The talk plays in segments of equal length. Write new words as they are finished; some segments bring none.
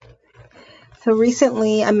So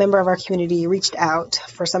recently, a member of our community reached out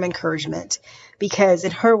for some encouragement because,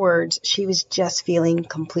 in her words, she was just feeling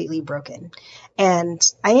completely broken. And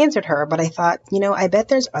I answered her, but I thought, I bet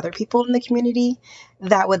there's other people in the community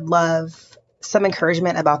that would love some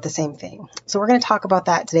encouragement about the same thing. So we're going to talk about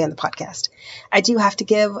that today on the podcast. I do have to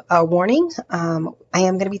give a warning. I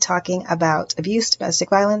am going to be talking about abuse,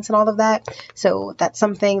 domestic violence, and all of that. So that's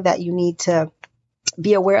something that you need to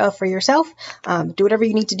be aware of for yourself. Do whatever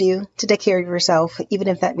you need to do to take care of yourself, even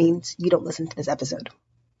if that means you don't listen to this episode.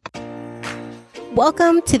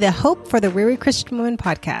 Welcome to the Hope for the Weary Christian Woman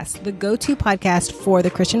podcast, the go-to podcast for the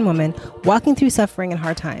Christian woman walking through suffering and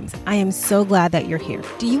hard times. I am so glad that you're here.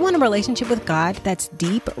 Do you want a relationship with God that's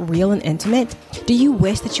deep, real, and intimate? Do you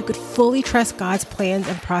wish that you could fully trust God's plans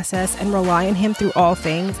and process and rely on Him through all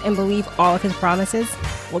things and believe all of His promises?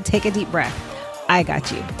 Well, take a deep breath. I got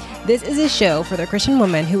you. This is a show for the Christian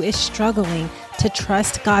woman who is struggling to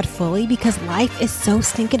trust God fully because life is so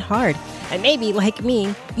stinking hard. And maybe, like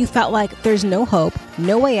me, you felt like there's no hope,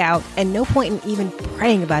 no way out, and no point in even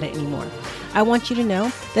praying about it anymore. I want you to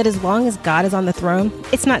know that as long as God is on the throne,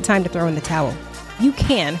 it's not time to throw in the towel. You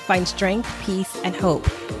can find strength, peace, and hope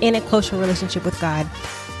in a closer relationship with God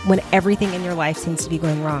when everything in your life seems to be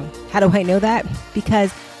going wrong. How do I know that?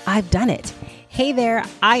 Because I've done it. Hey there,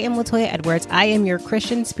 I am Latoya Edwards. I am your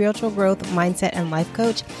Christian spiritual growth, mindset, and life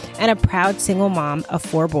coach, and a proud single mom of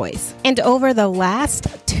 4 boys. And over the last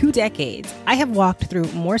 2 decades, I have walked through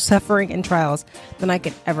more suffering and trials than I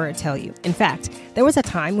could ever tell you. In fact, there was a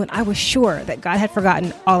time when I was sure that God had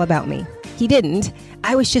forgotten all about me. He didn't.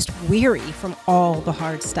 I was just weary from all the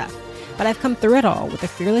hard stuff. But I've come through it all with a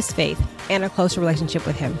fearless faith and a closer relationship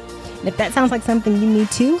with Him. And if that sounds like something you need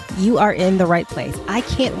too, you are in the right place. I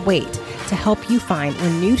can't wait to help you find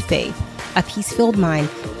renewed faith, a peace-filled mind,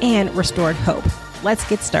 and restored hope. Let's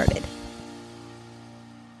get started.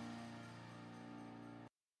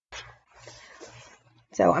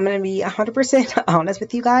 So I'm going to be 100% honest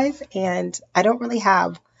with you guys, and I don't really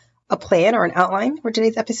have a plan or an outline for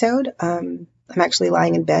today's episode. I'm actually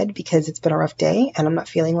lying in bed because it's been a rough day and I'm not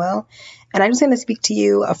feeling well. And I'm just going to speak to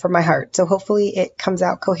you from my heart. So hopefully it comes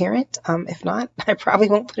out coherent. If not, I probably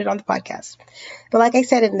won't put it on the podcast. But like I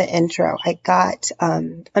said in the intro, I got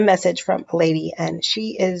a message from a lady, and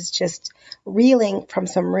she is just reeling from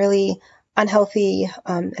some really unhealthy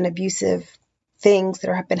and abusive things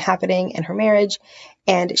that have been happening in her marriage.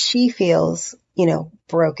 And she feels,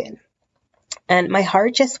 broken. And my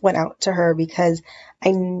heart just went out to her because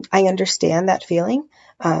I understand that feeling.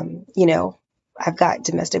 I've got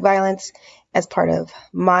domestic violence as part of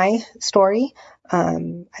my story.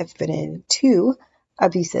 I've been in 2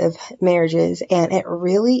 abusive marriages, and it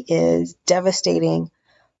really is devastating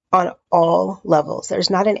on all levels. There's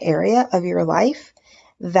not an area of your life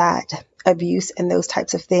that abuse and those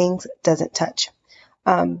types of things doesn't touch.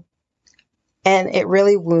 And it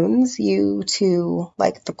really wounds you to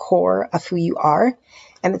like the core of who you are.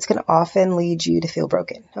 And it's going to often lead you to feel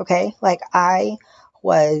broken. Okay. Like I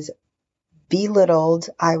was belittled.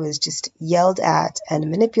 I was just yelled at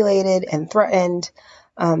and manipulated and threatened.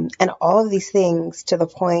 And all of these things to the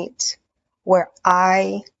point where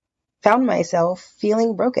I found myself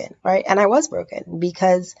feeling broken. Right. And I was broken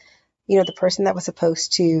because, the person that was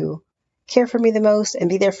supposed to care for me the most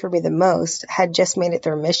and be there for me the most had just made it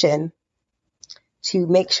their mission to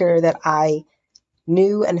make sure that I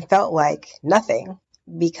knew and felt like nothing,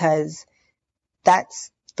 because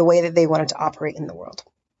that's the way that they wanted to operate in the world.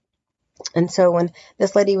 And so when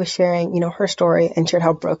this lady was sharing, her story and shared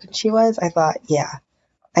how broken she was, I thought, yeah,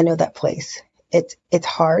 I know that place. It's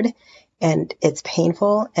hard and it's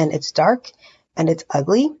painful and it's dark and it's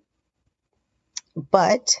ugly,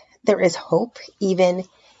 but there is hope even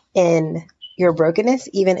in your brokenness,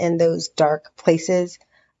 even in those dark places.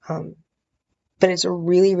 But it's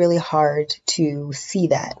really, really hard to see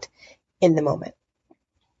that in the moment.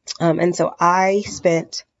 And so I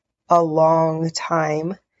spent a long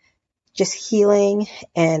time just healing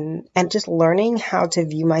and just learning how to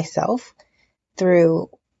view myself through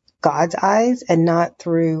God's eyes and not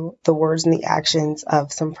through the words and the actions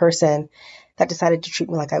of some person that decided to treat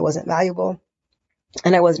me like I wasn't valuable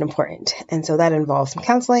and I wasn't important. And so that involved some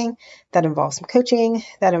counseling, that involved some coaching,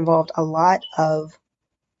 that involved a lot of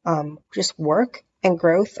just work and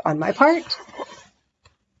growth on my part.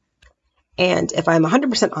 And if I'm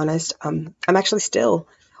 100% honest, I'm actually still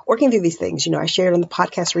working through these things. I shared on the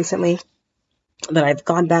podcast recently that I've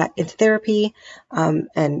gone back into therapy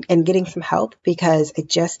and getting some help because I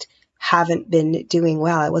just haven't been doing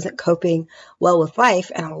well. I wasn't coping well with life.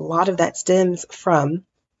 And a lot of that stems from,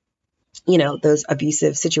 those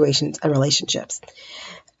abusive situations and relationships.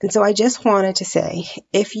 And so I just wanted to say,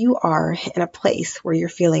 if you are in a place where you're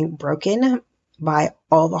feeling broken by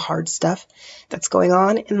all the hard stuff that's going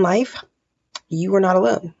on in life, you are not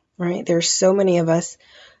alone, right? There's so many of us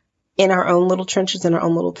in our own little trenches, in our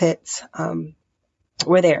own little pits.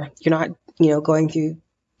 We're there. You're not, going through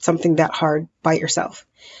something that hard by yourself.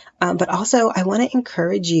 But also, I want to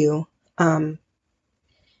encourage you to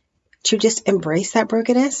just embrace that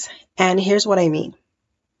brokenness. And here's what I mean.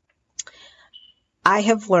 I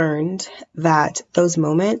have learned that those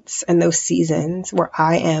moments and those seasons where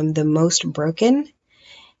I am the most broken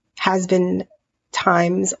has been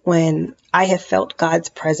times when I have felt God's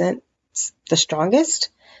presence the strongest.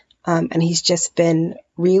 And he's just been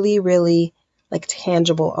really, really like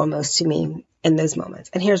tangible almost to me in those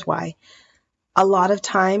moments. And here's why. A lot of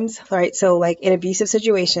times, right? So like in abusive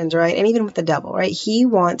situations, right? And even with the devil, right? He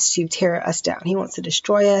wants to tear us down. He wants to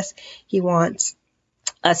destroy us. He wants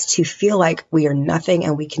us to feel like we are nothing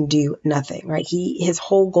and we can do nothing, right? His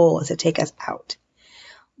whole goal is to take us out.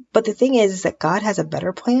 But the thing is that God has a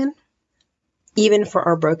better plan, even for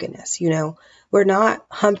our brokenness. We're not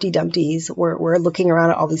Humpty Dumptys. We're looking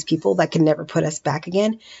around at all these people that can never put us back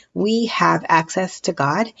again. We have access to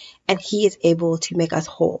God, and he is able to make us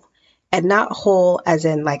whole. And not whole as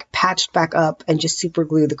in like patched back up and just super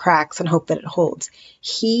glue the cracks and hope that it holds.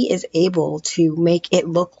 He is able to make it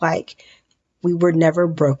look like we were never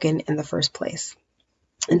broken in the first place.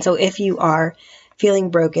 And so if you are feeling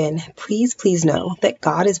broken, please, please know that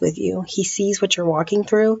God is with you. He sees what you're walking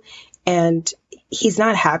through, and he's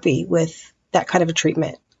not happy with that kind of a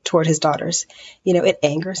treatment toward his daughters. It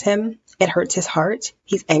angers him. It hurts his heart.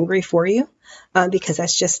 He's angry for you because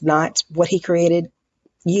that's just not what he created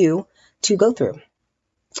you to go through.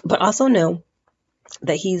 But also know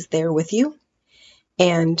that he's there with you.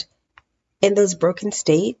 And in those broken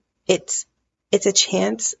state, it's a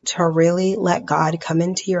chance to really let God come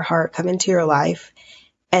into your heart, come into your life,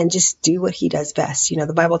 and just do what he does best.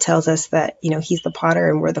 The Bible tells us that, he's the potter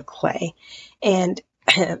and we're the clay. And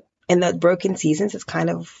in the broken seasons, it's kind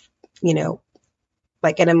of,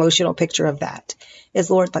 like an emotional picture of that is,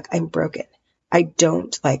 Lord, like I'm broken. I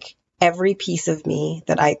don't like every piece of me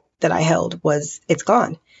that I held it's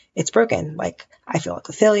gone. It's broken. Like I feel like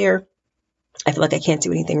a failure. I feel like I can't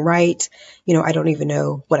do anything right. I don't even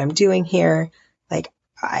know what I'm doing here. Like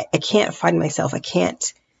I can't find myself. I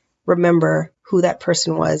can't remember who that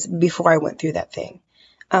person was before I went through that thing.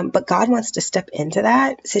 But God wants to step into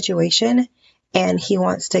that situation, and he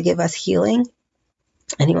wants to give us healing,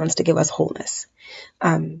 and he wants to give us wholeness.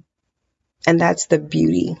 And that's the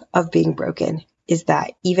beauty of being broken, is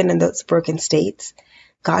that even in those broken states,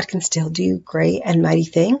 God can still do great and mighty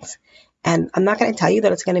things. And I'm not going to tell you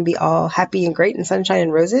that it's going to be all happy and great and sunshine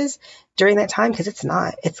and roses during that time, because it's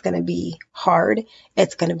not. It's going to be hard.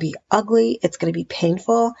 It's going to be ugly. It's going to be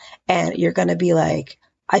painful. And you're going to be like,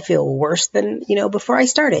 I feel worse than, before I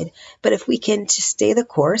started. But if we can just stay the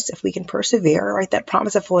course, if we can persevere, right, that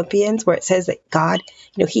promise of Philippians where it says that God,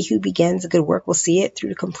 he who begins a good work will see it through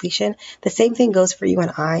to completion. The same thing goes for you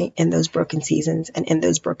and I in those broken seasons and in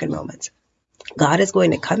those broken moments. God is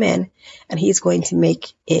going to come in and he's going to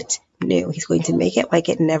make it new. He's going to make it like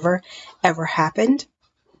it never, ever happened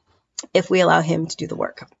if we allow him to do the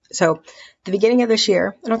work. So the beginning of this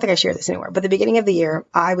year, I don't think I shared this anywhere, but the beginning of the year,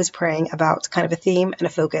 I was praying about kind of a theme and a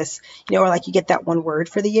focus, or like you get that one word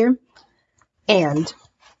for the year. And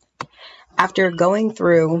after going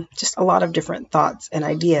through just a lot of different thoughts and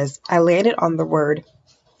ideas, I landed on the word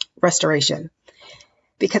restoration,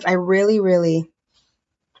 because I really,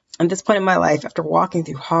 at this point in my life, after walking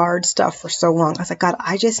through hard stuff for so long, I was like, God,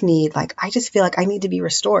 I just feel like I need to be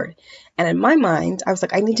restored. And in my mind, I was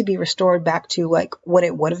like, I need to be restored back to like what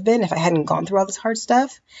it would have been if I hadn't gone through all this hard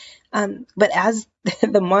stuff. But as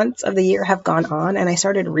the months of the year have gone on and I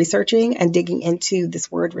started researching and digging into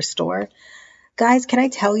this word restore, guys, can I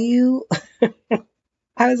tell you,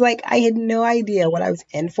 I was like, I had no idea what I was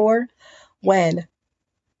in for when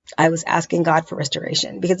I was asking God for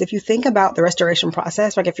restoration. Because if you think about the restoration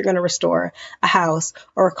process, like if you're going to restore a house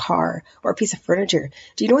or a car or a piece of furniture,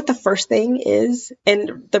 do you know what the first thing is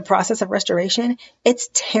in the process of restoration? It's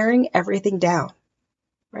tearing everything down,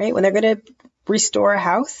 right? When they're going to restore a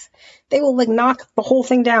house, they will like knock the whole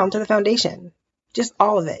thing down to the foundation, just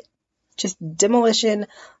all of it, just demolition,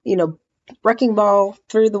 wrecking ball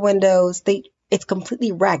through the windows. It's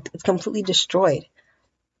completely wrecked. It's completely destroyed.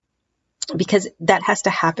 Because that has to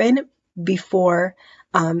happen before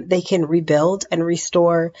they can rebuild and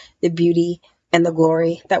restore the beauty and the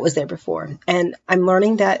glory that was there before. And I'm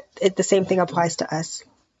learning that the same thing applies to us.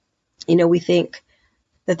 We think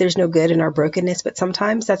that there's no good in our brokenness, but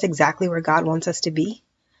sometimes that's exactly where God wants us to be,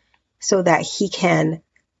 so that he can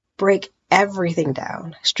break everything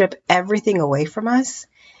down, strip everything away from us,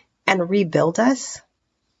 and rebuild us,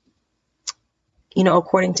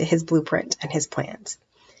 according to his blueprint and his plans.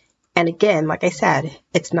 And again, like I said,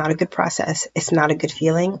 it's not a good process. It's not a good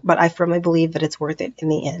feeling, but I firmly believe that it's worth it in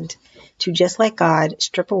the end to, just like God,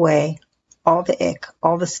 strip away all the ick,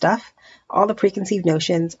 all the stuff, all the preconceived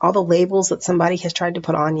notions, all the labels that somebody has tried to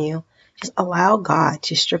put on you. Just allow God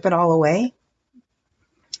to strip it all away,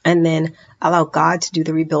 and then allow God to do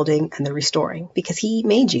the rebuilding and the restoring, because he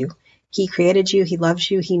made you. He created you. He loves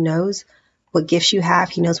you. He knows what gifts you have.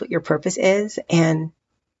 He knows what your purpose is, and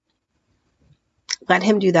let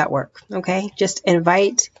him do that work. Okay. Just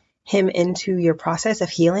invite him into your process of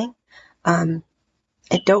healing. And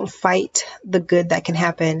don't fight the good that can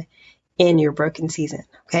happen in your broken season.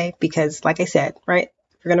 Okay. Because like I said, right,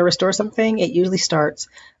 if you're going to restore something, it usually starts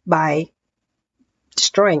by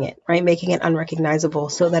destroying it, right? Making it unrecognizable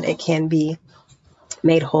so that it can be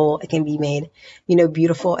made whole. It can be made,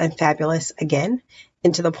 beautiful and fabulous again,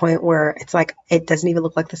 into the point where it's like, it doesn't even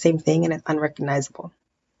look like the same thing and it's unrecognizable.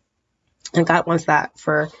 And God wants that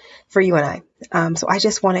for you and I. So I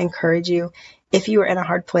just want to encourage you, if you are in a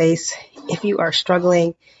hard place, if you are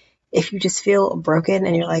struggling, if you just feel broken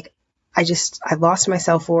and you're like, I've lost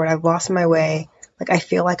myself, Lord, I've lost my way, like I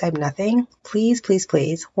feel like I'm nothing, please, please,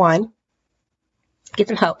 please, one, get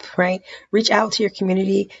some help, right? Reach out to your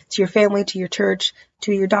community, to your family, to your church,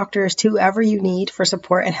 to your doctors, to whoever you need for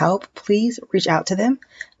support and help. Please reach out to them.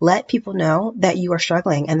 Let people know that you are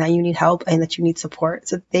struggling and that you need help and that you need support,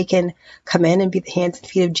 so that they can come in and be the hands and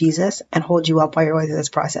feet of Jesus and hold you up while you're going through this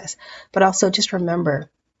process. But also just remember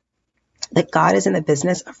that God is in the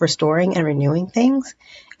business of restoring and renewing things,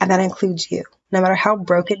 and that includes you. No matter how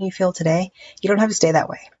broken you feel today, you don't have to stay that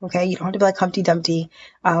way, okay? You don't have to be like Humpty Dumpty,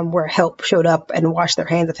 where help showed up and washed their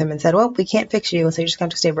hands of him and said, well, we can't fix you, so you're just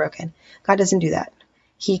going to stay broken. God doesn't do that.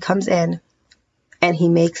 He comes in and he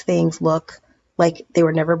makes things look like they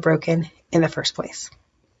were never broken in the first place.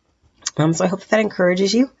 So I hope that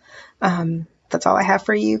encourages you. That's all I have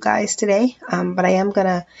for you guys today. But I am going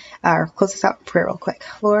to close this out in prayer real quick.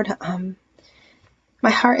 Lord, my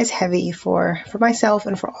heart is heavy for myself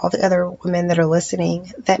and for all the other women that are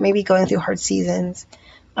listening that may be going through hard seasons,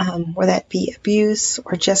 whether that be abuse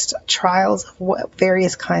or just trials of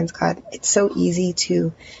various kinds, God. It's so easy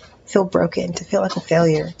to feel broken, to feel like a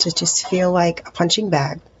failure, to just feel like a punching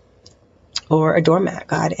bag or a doormat,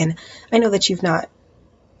 God. And I know that you've not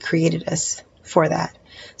created us for that.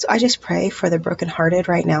 So I just pray for the brokenhearted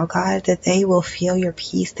right now, God, that they will feel your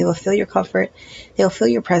peace, they will feel your comfort, they will feel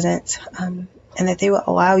your presence, and that they will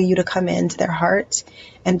allow you to come into their hearts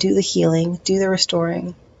and do the healing, do the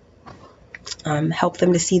restoring, help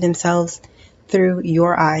them to see themselves through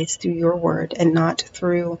your eyes, through your word, and not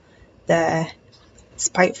through the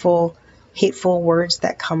spiteful, hateful words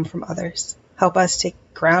that come from others. Help us to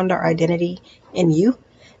ground our identity in you,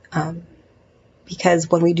 because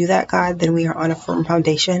when we do that, God, then we are on a firm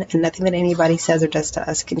foundation, and nothing that anybody says or does to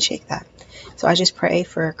us can shake that. So I just pray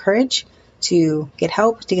for courage to get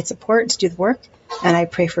help, to get support, to do the work. And I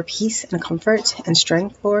pray for peace and comfort and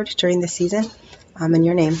strength, Lord, during this season. In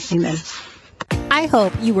your name, amen. I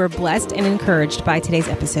hope you were blessed and encouraged by today's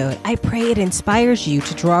episode. I pray it inspires you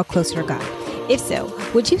to draw closer to God. If so,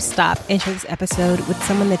 would you stop and share this episode with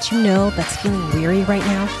someone that you know that's feeling weary right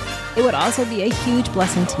now? It would also be a huge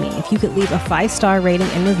blessing to me if you could leave a 5-star rating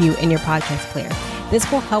and review in your podcast player. This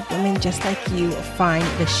will help women just like you find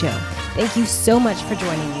the show. Thank you so much for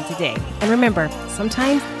joining me today. And remember,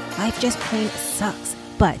 sometimes life just plain sucks,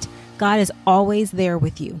 but God is always there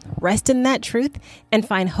with you. Rest in that truth and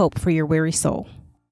find hope for your weary soul.